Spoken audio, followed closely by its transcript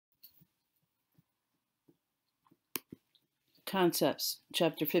Concepts,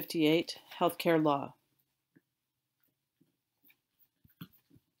 Chapter 58, Healthcare Law.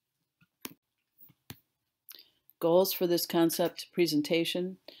 Goals for this concept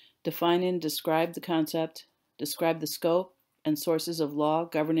presentation: define and describe the concept, describe the scope and sources of law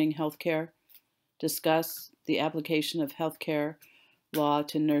governing healthcare, discuss the application of healthcare law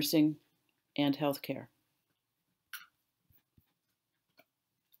to nursing and healthcare.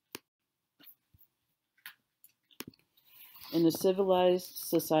 In a civilized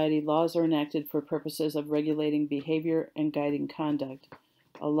society, laws are enacted for purposes of regulating behavior and guiding conduct.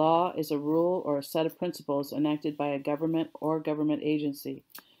 A law is a rule or a set of principles enacted by a government or government agency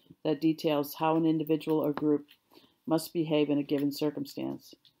that details how an individual or group must behave in a given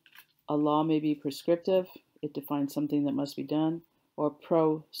circumstance. A law may be prescriptive, it defines something that must be done, or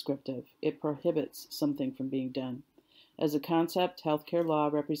proscriptive, it prohibits something from being done. As a concept, healthcare law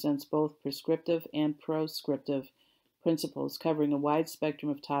represents both prescriptive and proscriptive principles covering a wide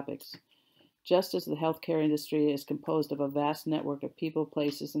spectrum of topics. Just as the healthcare industry is composed of a vast network of people,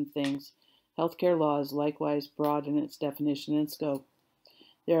 places, and things, healthcare law is likewise broad in its definition and scope.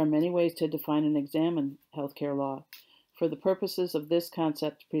 There are many ways to define and examine healthcare law. For the purposes of this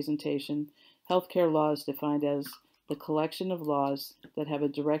concept presentation, healthcare law is defined as the collection of laws that have a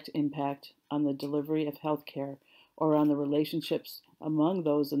direct impact on the delivery of healthcare or on the relationships among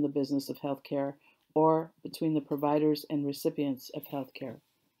those in the business of healthcare or between the providers and recipients of healthcare.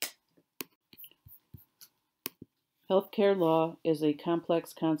 Healthcare law is a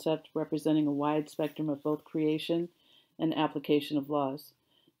complex concept representing a wide spectrum of both creation and application of laws.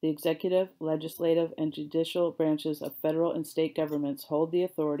 The executive, legislative, and judicial branches of federal and state governments hold the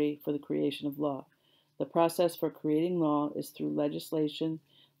authority for the creation of law. The process for creating law is through legislation,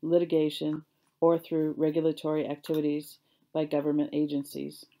 litigation, or through regulatory activities by government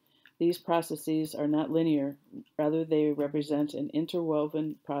agencies. These processes are not linear, rather they represent an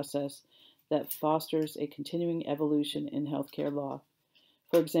interwoven process that fosters a continuing evolution in healthcare law.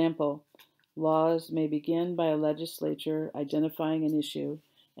 For example, laws may begin by a legislature identifying an issue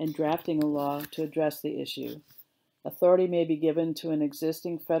and drafting a law to address the issue. Authority may be given to an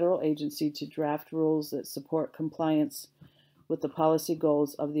existing federal agency to draft rules that support compliance with the policy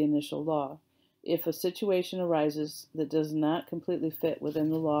goals of the initial law. If a situation arises that does not completely fit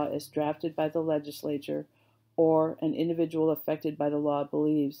within the law as drafted by the legislature, or an individual affected by the law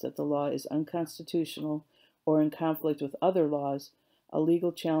believes that the law is unconstitutional or in conflict with other laws, a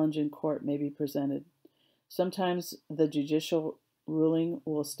legal challenge in court may be presented. Sometimes the judicial ruling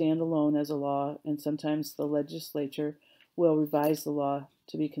will stand alone as a law, and sometimes the legislature will revise the law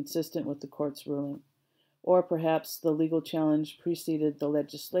to be consistent with the court's ruling. Or perhaps the legal challenge preceded the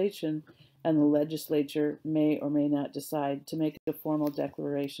legislation, and the legislature may or may not decide to make a formal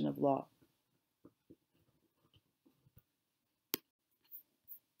declaration of law.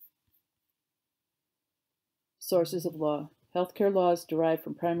 Sources of law. Healthcare law is derived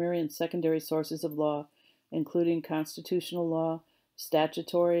from primary and secondary sources of law, including constitutional law,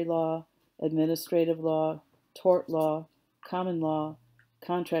 statutory law, administrative law, tort law, common law,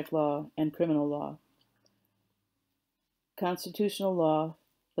 contract law, and criminal law. Constitutional law.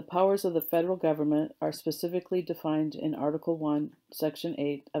 The powers of the federal government are specifically defined in Article 1, Section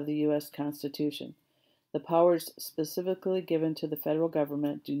 8 of the U.S. Constitution. The powers specifically given to the federal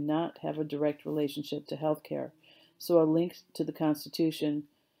government do not have a direct relationship to health care, so a link to the Constitution,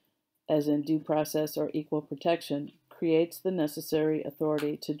 as in due process or equal protection, creates the necessary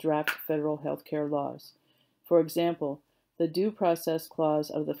authority to draft federal health care laws. For example, the Due Process Clause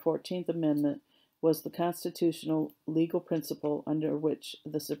of the 14th Amendment was the constitutional legal principle under which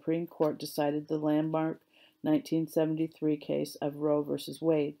the Supreme Court decided the landmark 1973 case of Roe v.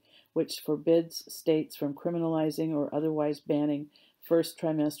 Wade, which forbids states from criminalizing or otherwise banning first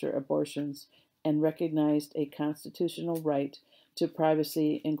trimester abortions and recognized a constitutional right to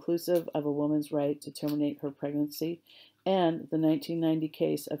privacy inclusive of a woman's right to terminate her pregnancy, and the 1990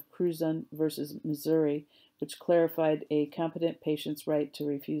 case of Cruzan v. Missouri, which clarified a competent patient's right to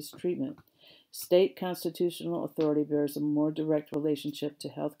refuse treatment. State constitutional authority bears a more direct relationship to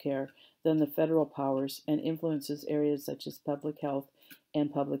health care than the federal powers and influences areas such as public health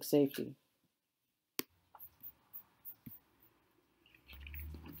and public safety.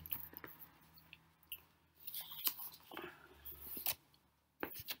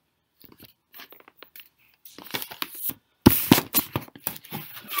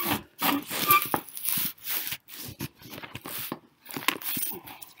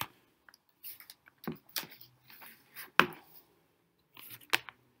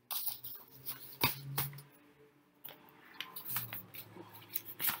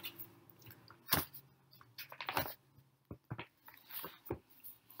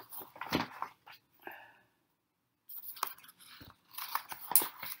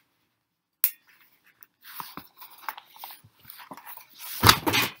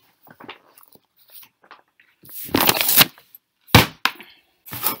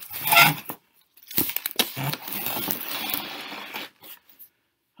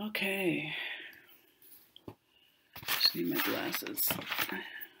 glasses.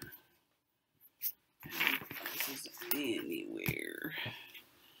 Glasses anywhere.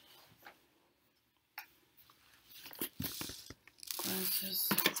 Glasses.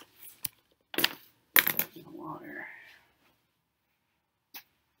 Water.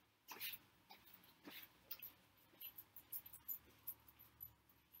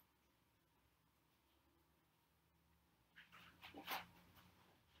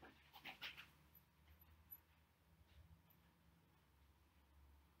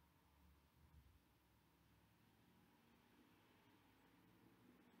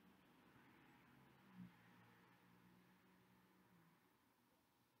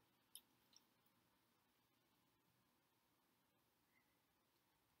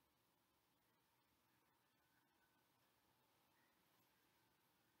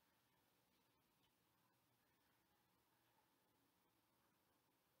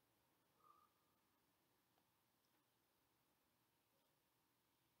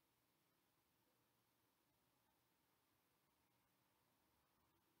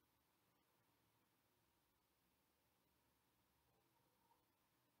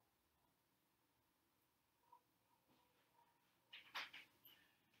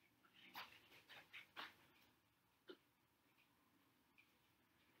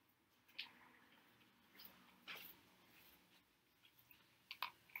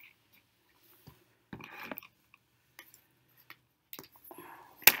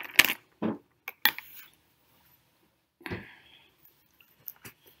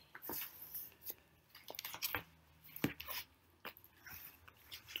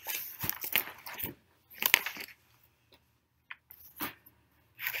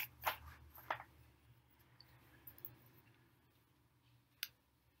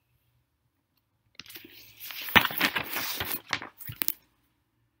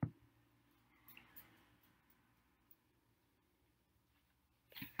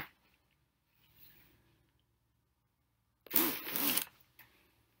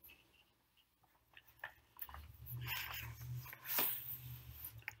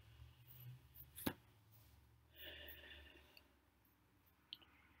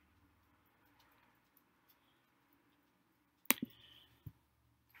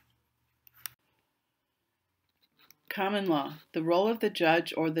 Common law. The role of the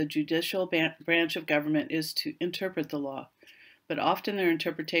judge or the judicial branch of government is to interpret the law, but often their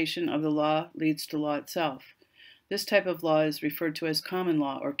interpretation of the law leads to law itself. This type of law is referred to as common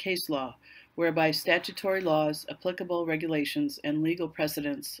law or case law, whereby statutory laws, applicable regulations, and legal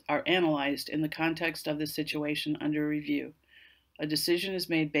precedents are analyzed in the context of the situation under review. A decision is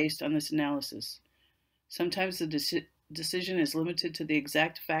made based on this analysis. Sometimes the decision is limited to the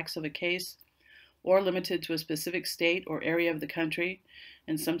exact facts of a case, or limited to a specific state or area of the country,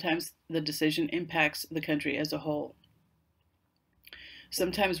 and sometimes the decision impacts the country as a whole.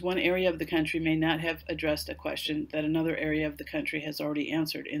 Sometimes one area of the country may not have addressed a question that another area of the country has already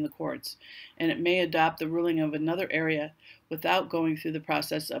answered in the courts, and it may adopt the ruling of another area without going through the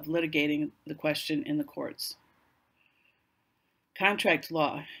process of litigating the question in the courts. Contract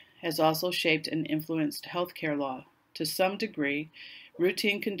law has also shaped and influenced healthcare law. To some degree,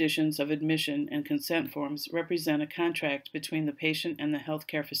 routine conditions of admission and consent forms represent a contract between the patient and the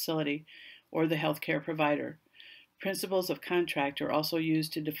healthcare facility or the healthcare provider. Principles of contract are also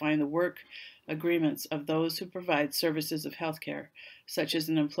used to define the work agreements of those who provide services of healthcare, such as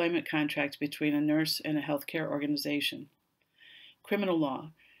an employment contract between a nurse and a healthcare organization. Criminal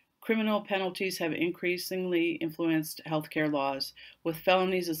law. Criminal penalties have increasingly influenced healthcare laws, with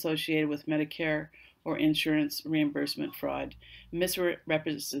felonies associated with Medicare or insurance reimbursement fraud,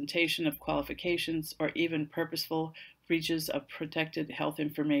 misrepresentation of qualifications, or even purposeful breaches of protected health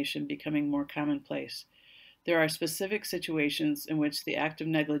information becoming more commonplace. There are specific situations in which the act of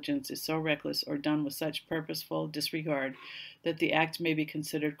negligence is so reckless or done with such purposeful disregard that the act may be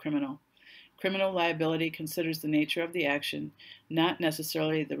considered criminal. Criminal liability considers the nature of the action, not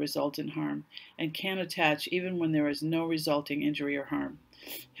necessarily the resultant harm, and can attach even when there is no resulting injury or harm.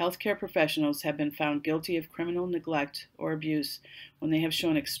 Healthcare professionals have been found guilty of criminal neglect or abuse when they have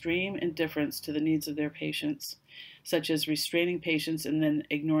shown extreme indifference to the needs of their patients, such as restraining patients and then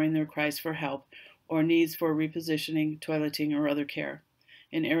ignoring their cries for help, or needs for repositioning, toileting, or other care.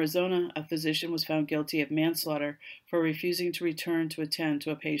 In Arizona, a physician was found guilty of manslaughter for refusing to return to attend to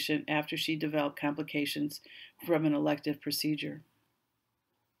a patient after she developed complications from an elective procedure.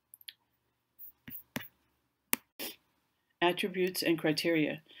 Attributes and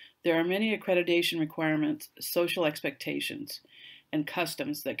criteria. There are many accreditation requirements, social expectations, and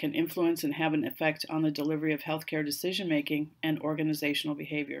customs that can influence and have an effect on the delivery of healthcare decision-making and organizational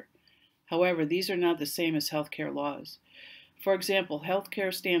behavior. However, these are not the same as healthcare laws. For example,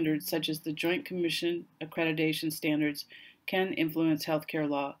 healthcare standards such as the Joint Commission accreditation standards can influence healthcare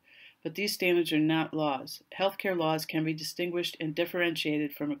law, but these standards are not laws. Healthcare laws can be distinguished and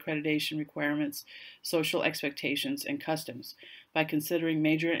differentiated from accreditation requirements, social expectations, and customs by considering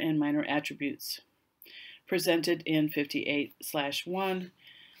major and minor attributes. Presented in 58/1,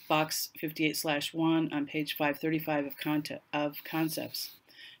 box 58/1 on page 535 of Concepts.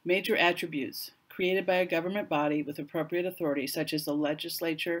 Major attributes created by a government body with appropriate authority, such as the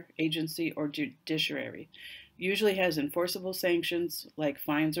legislature, agency, or judiciary, usually has enforceable sanctions like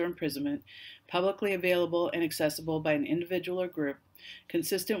fines or imprisonment, publicly available and accessible by an individual or group,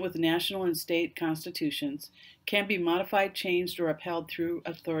 consistent with national and state constitutions, can be modified, changed, or upheld through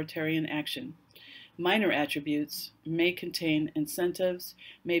authoritarian action. Minor attributes may contain incentives,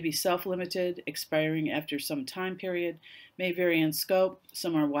 may be self-limited, expiring after some time period, may vary in scope,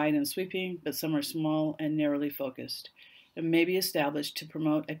 some are wide and sweeping, but some are small and narrowly focused, and may be established to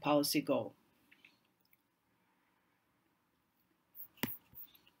promote a policy goal.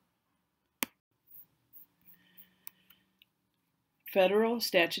 Federal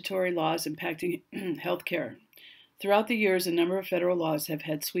statutory laws impacting healthcare. Throughout the years, a number of federal laws have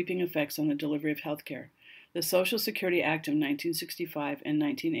had sweeping effects on the delivery of healthcare. The Social Security Act of 1965 and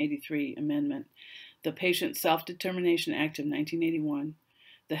 1983 Amendment, the Patient Self-Determination Act of 1981,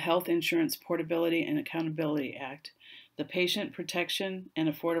 the Health Insurance Portability and Accountability Act, the Patient Protection and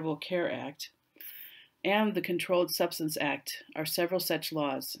Affordable Care Act, and the Controlled Substance Act are several such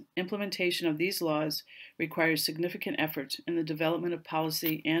laws. Implementation of these laws requires significant effort in the development of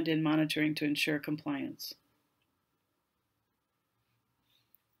policy and in monitoring to ensure compliance.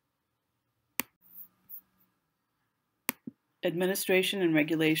 Administration and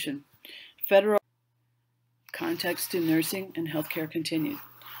regulation. Federal context to nursing and healthcare continued.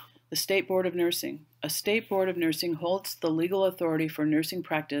 The State Board of Nursing. A State Board of Nursing holds the legal authority for nursing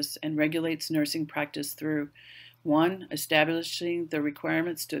practice and regulates nursing practice through 1. Establishing the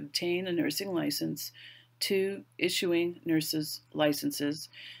requirements to obtain a nursing license, 2. Issuing nurses' licenses,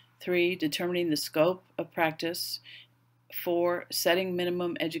 3. Determining the scope of practice, 4. Setting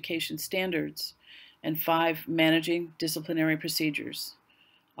minimum education standards, and 5. Managing disciplinary procedures.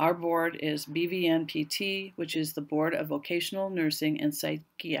 Our board is BVNPT, which is the Board of Vocational Nursing and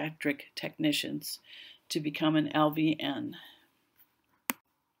Psychiatric Technicians, to become an LVN.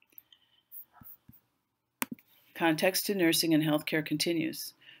 Context to nursing and healthcare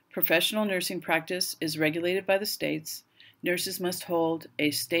continues. Professional nursing practice is regulated by the states. Nurses must hold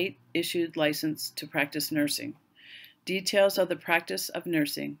a state-issued license to practice nursing. Details of the practice of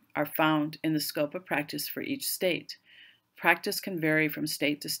nursing are found in the scope of practice for each state. Practice can vary from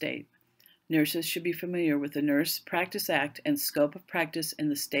state to state. Nurses should be familiar with the Nurse Practice Act and scope of practice in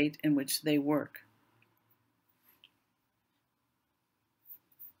the state in which they work.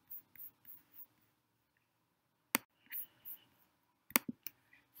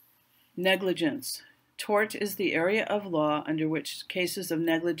 Negligence. Tort is the area of law under which cases of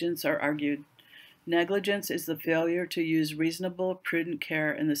negligence are argued. Negligence is the failure to use reasonable, prudent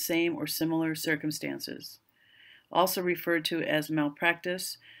care in the same or similar circumstances. Also referred to as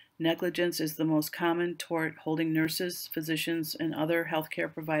malpractice, negligence is the most common tort holding nurses, physicians, and other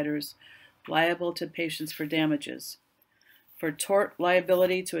healthcare providers liable to patients for damages. For tort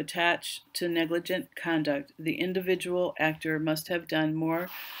liability to attach to negligent conduct, the individual actor must have done more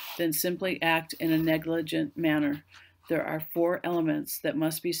than simply act in a negligent manner. There are 4 elements that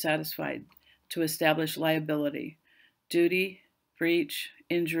must be satisfied to establish liability: duty, breach,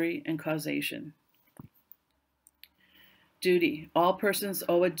 injury, and causation. Duty. All persons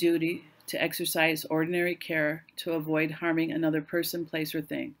owe a duty to exercise ordinary care to avoid harming another person, place, or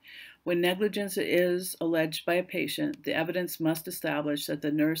thing. When negligence is alleged by a patient, the evidence must establish that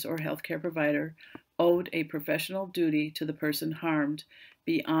the nurse or healthcare provider owed a professional duty to the person harmed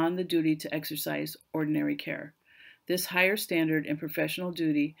beyond the duty to exercise ordinary care. This higher standard in professional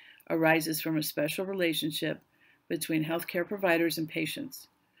duty arises from a special relationship between healthcare providers and patients.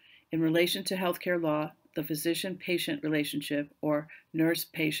 In relation to healthcare law, the physician-patient relationship or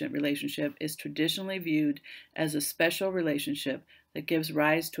nurse-patient relationship is traditionally viewed as a special relationship that gives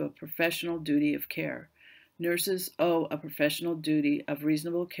rise to a professional duty of care. Nurses owe a professional duty of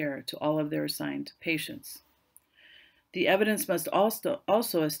reasonable care to all of their assigned patients. The evidence must also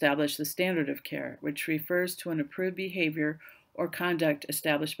establish the standard of care, which refers to an approved behavior or conduct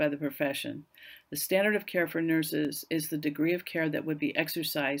established by the profession. The standard of care for nurses is the degree of care that would be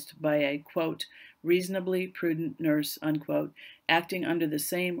exercised by a, quote, reasonably prudent nurse, unquote, acting under the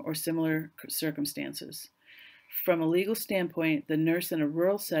same or similar circumstances. From a legal standpoint, the nurse in a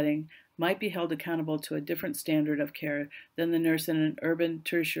rural setting might be held accountable to a different standard of care than the nurse in an urban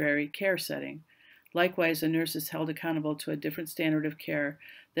tertiary care setting. Likewise, a nurse is held accountable to a different standard of care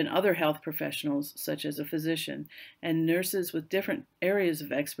than other health professionals, such as a physician, and nurses with different areas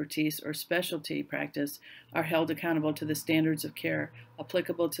of expertise or specialty practice are held accountable to the standards of care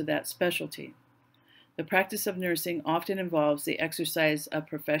applicable to that specialty. The practice of nursing often involves the exercise of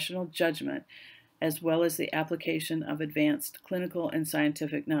professional judgment as well as the application of advanced clinical and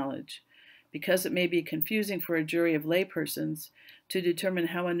scientific knowledge. Because it may be confusing for a jury of laypersons to determine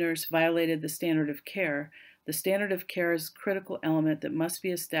how a nurse violated the standard of care, the standard of care is a critical element that must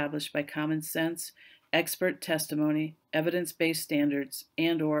be established by common sense, expert testimony, evidence-based standards,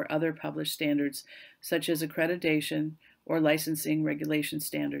 and/or other published standards such as accreditation or licensing regulation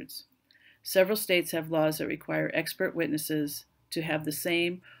standards. Several states have laws that require expert witnesses to have the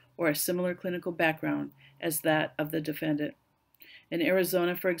same or a similar clinical background as that of the defendant. In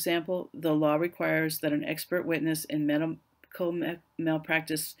Arizona, for example, the law requires that an expert witness in medical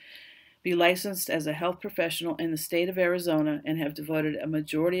malpractice be licensed as a health professional in the state of Arizona and have devoted a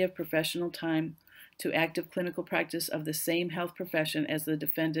majority of professional time to active clinical practice of the same health profession as the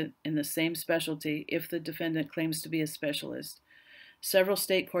defendant in the same specialty if the defendant claims to be a specialist. Several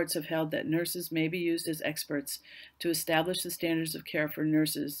state courts have held that nurses may be used as experts to establish the standards of care for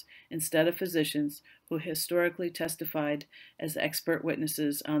nurses instead of physicians who historically testified as expert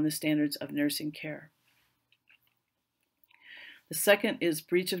witnesses on the standards of nursing care. The second is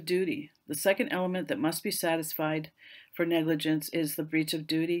breach of duty. The second element that must be satisfied for negligence is the breach of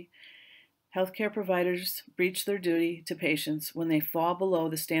duty. Healthcare providers breach their duty to patients when they fall below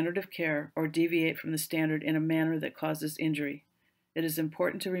the standard of care or deviate from the standard in a manner that causes injury. It is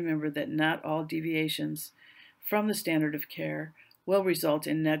important to remember that not all deviations from the standard of care will result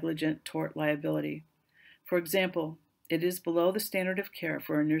in negligent tort liability. For example, it is below the standard of care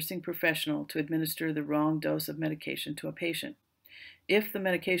for a nursing professional to administer the wrong dose of medication to a patient. If the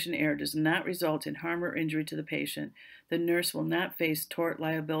medication error does not result in harm or injury to the patient, the nurse will not face tort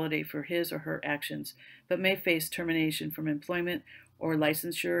liability for his or her actions, but may face termination from employment or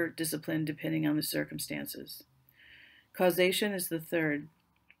licensure discipline depending on the circumstances. Causation is the third.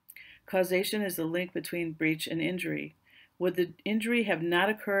 Causation is the link between breach and injury. Would the injury have not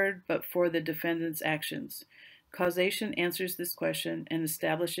occurred but for the defendant's actions? Causation answers this question and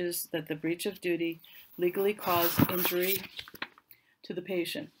establishes that the breach of duty legally caused injury to the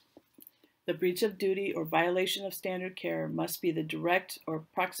patient. The breach of duty or violation of standard care must be the direct or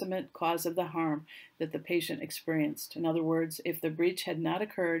proximate cause of the harm that the patient experienced. In other words, if the breach had not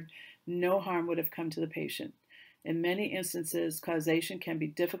occurred, no harm would have come to the patient. In many instances, causation can be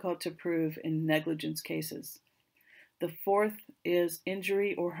difficult to prove in negligence cases. The fourth is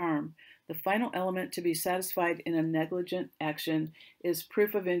injury or harm. The final element to be satisfied in a negligent action is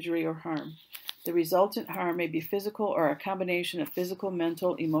proof of injury or harm. The resultant harm may be physical or a combination of physical,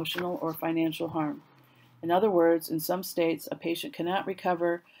 mental, emotional, or financial harm. In other words, in some states, a patient cannot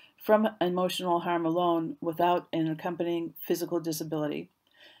recover from emotional harm alone without an accompanying physical disability.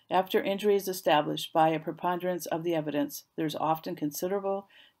 After injury is established by a preponderance of the evidence, there is often considerable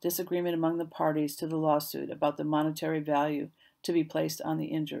disagreement among the parties to the lawsuit about the monetary value to be placed on the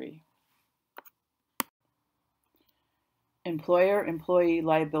injury. Employer-employee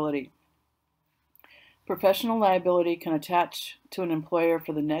liability. Professional liability can attach to an employer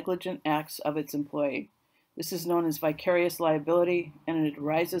for the negligent acts of its employee. This is known as vicarious liability, and it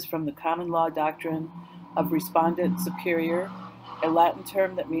arises from the common law doctrine of respondent superior, a Latin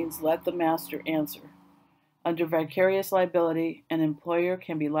term that means let the master answer. Under vicarious liability, an employer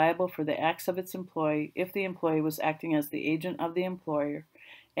can be liable for the acts of its employee if the employee was acting as the agent of the employer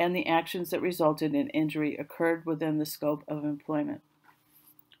and the actions that resulted in injury occurred within the scope of employment.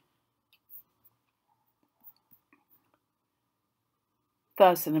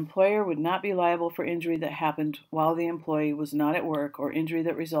 Thus, an employer would not be liable for injury that happened while the employee was not at work or injury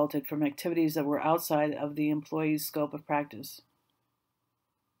that resulted from activities that were outside of the employee's scope of practice.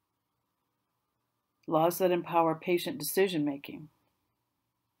 Laws that empower patient decision-making.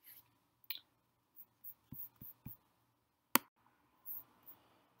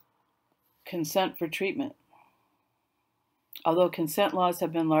 Consent for treatment. Although consent laws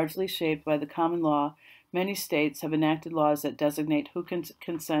have been largely shaped by the common law, many states have enacted laws that designate who can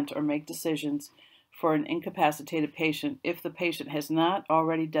consent or make decisions for an incapacitated patient if the patient has not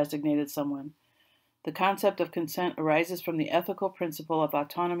already designated someone. The concept of consent arises from the ethical principle of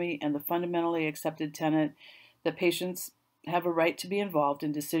autonomy and the fundamentally accepted tenet that patients have a right to be involved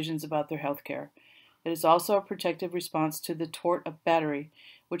in decisions about their health care. It is also a protective response to the tort of battery,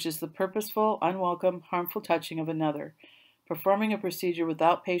 which is the purposeful, unwelcome, harmful touching of another. Performing a procedure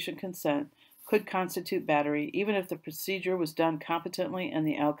without patient consent could constitute battery even if the procedure was done competently and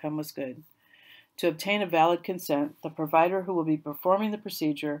the outcome was good. To obtain a valid consent, the provider who will be performing the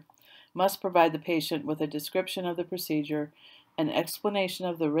procedure must provide the patient with a description of the procedure, an explanation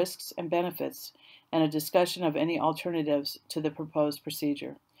of the risks and benefits, and a discussion of any alternatives to the proposed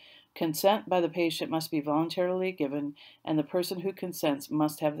procedure. Consent by the patient must be voluntarily given, and the person who consents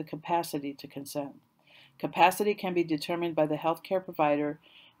must have the capacity to consent. Capacity can be determined by the healthcare provider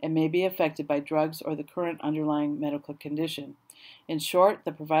and may be affected by drugs or the current underlying medical condition. In short,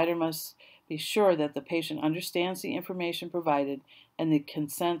 the provider must be sure that the patient understands the information provided and the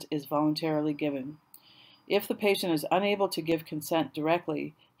consent is voluntarily given. If the patient is unable to give consent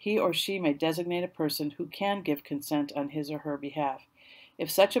directly, he or she may designate a person who can give consent on his or her behalf.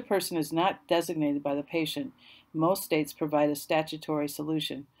 If such a person is not designated by the patient, most states provide a statutory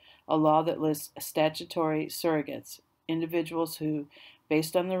solution, a law that lists statutory surrogates, individuals who,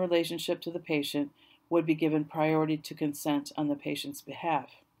 based on their relationship to the patient, would be given priority to consent on the patient's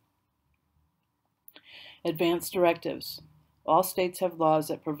behalf. Advance directives. All states have laws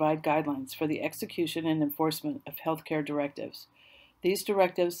that provide guidelines for the execution and enforcement of healthcare directives. These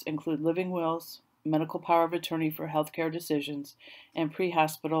directives include living wills, medical power of attorney for healthcare decisions, and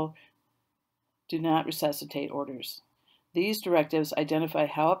pre-hospital do not resuscitate orders. These directives identify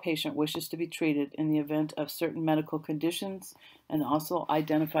how a patient wishes to be treated in the event of certain medical conditions and also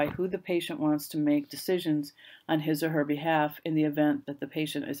identify who the patient wants to make decisions on his or her behalf in the event that the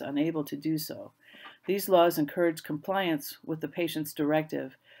patient is unable to do so. These laws encourage compliance with the patient's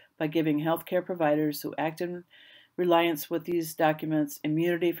directive by giving healthcare providers who act in reliance with these documents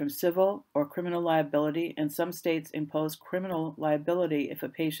immunity from civil or criminal liability, and some states impose criminal liability if a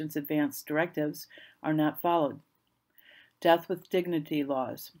patient's advance directives are not followed. Death with dignity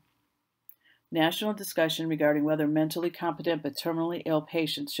laws. National discussion regarding whether mentally competent but terminally ill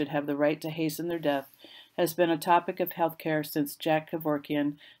patients should have the right to hasten their death has been a topic of healthcare since Jack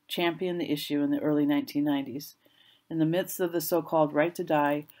Kevorkian championed the issue in the early 1990s. In the midst of the so-called right to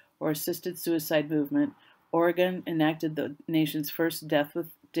die or assisted suicide movement, Oregon enacted the nation's first Death with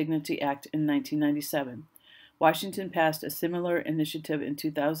Dignity Act in 1997. Washington passed a similar initiative in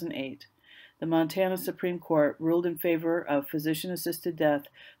 2008. The Montana Supreme Court ruled in favor of physician-assisted death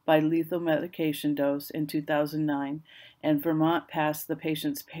by lethal medication dose in 2009, and Vermont passed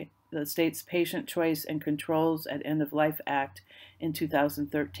the state's Patient Choice and Controls at End-of-Life Act in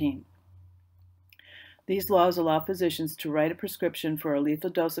 2013. These laws allow physicians to write a prescription for a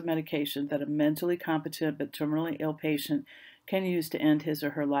lethal dose of medication that a mentally competent but terminally ill patient can use to end his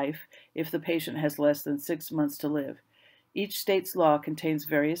or her life if the patient has less than 6 months to live. Each state's law contains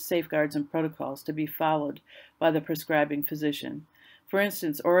various safeguards and protocols to be followed by the prescribing physician. For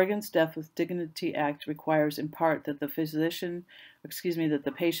instance, Oregon's Death with Dignity Act requires in part that the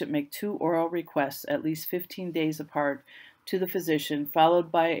patient make 2 oral requests at least 15 days apart to the physician,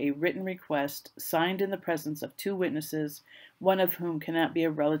 followed by a written request signed in the presence of 2 witnesses, one of whom cannot be a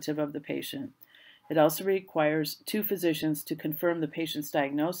relative of the patient. It also requires 2 physicians to confirm the patient's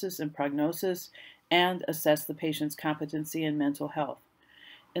diagnosis and prognosis and assess the patient's competency and mental health.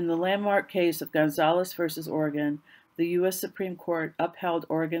 In the landmark case of Gonzalez versus Oregon, the U.S. Supreme Court upheld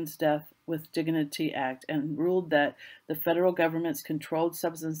Oregon's Death with Dignity Act and ruled that the federal government's Controlled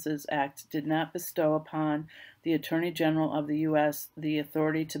Substances Act did not bestow upon the Attorney General of the U.S. the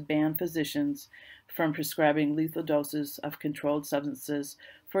authority to ban physicians from prescribing lethal doses of controlled substances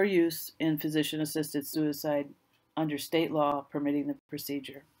for use in physician-assisted suicide under state law permitting the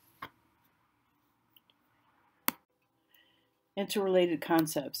procedure. Interrelated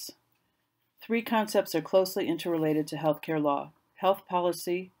concepts. 3 concepts are closely interrelated to healthcare law: health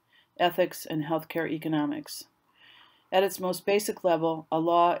policy, ethics, and healthcare economics. At its most basic level, a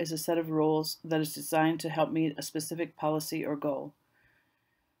law is a set of rules that is designed to help meet a specific policy or goal.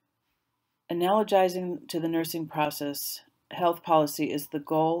 Analogizing to the nursing process, health policy is the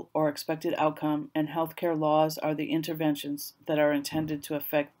goal or expected outcome, and healthcare laws are the interventions that are intended to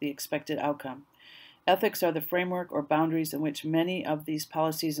affect the expected outcome. Ethics are the framework or boundaries in which many of these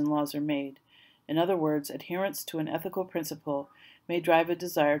policies and laws are made. In other words, adherence to an ethical principle may drive a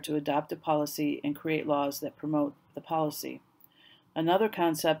desire to adopt a policy and create laws that promote the policy. Another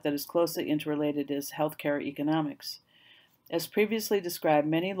concept that is closely interrelated is healthcare economics. As previously described,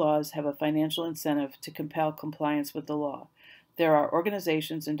 many laws have a financial incentive to compel compliance with the law. There are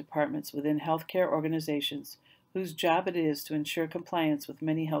organizations and departments within healthcare organizations whose job it is to ensure compliance with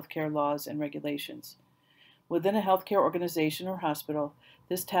many healthcare laws and regulations. Within a healthcare organization or hospital,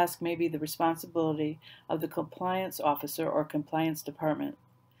 this task may be the responsibility of the compliance officer or compliance department.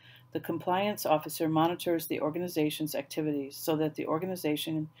 The compliance officer monitors the organization's activities so that the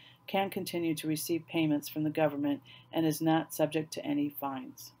organization can continue to receive payments from the government and is not subject to any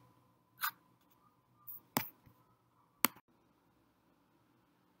fines.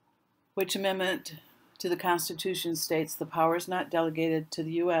 Which amendment to the Constitution states the powers not delegated to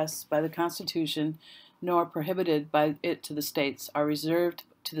the U.S. by the Constitution nor prohibited by it to the states are reserved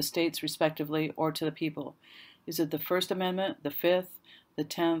to the states respectively or to the people? Is it the First Amendment, the Fifth, the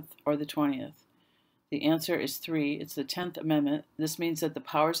 10th, or the 20th? The answer is 3. It's the 10th Amendment. This means that the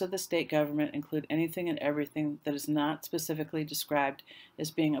powers of the state government include anything and everything that is not specifically described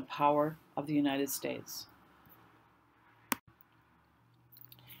as being a power of the United States.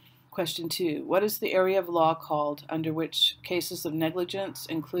 Question 2. What is the area of law called under which cases of negligence,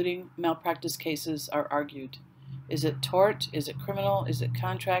 including malpractice cases, are argued? Is it tort? Is it criminal? Is it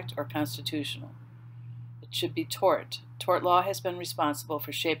contract or constitutional? It should be tort. Tort law has been responsible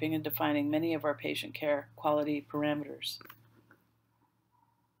for shaping and defining many of our patient care quality parameters.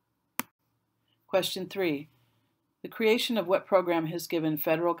 Question 3. The creation of what program has given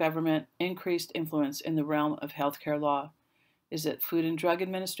federal government increased influence in the realm of healthcare law? Is it Food and Drug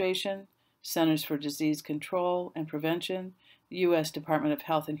Administration, Centers for Disease Control and Prevention, the U.S. Department of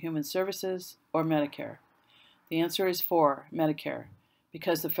Health and Human Services, or Medicare? The answer is 4, Medicare.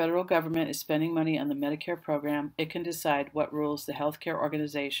 Because the federal government is spending money on the Medicare program, it can decide what rules the healthcare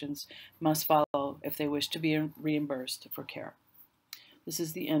organizations must follow if they wish to be reimbursed for care. This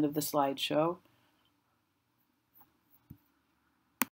is the end of the slideshow.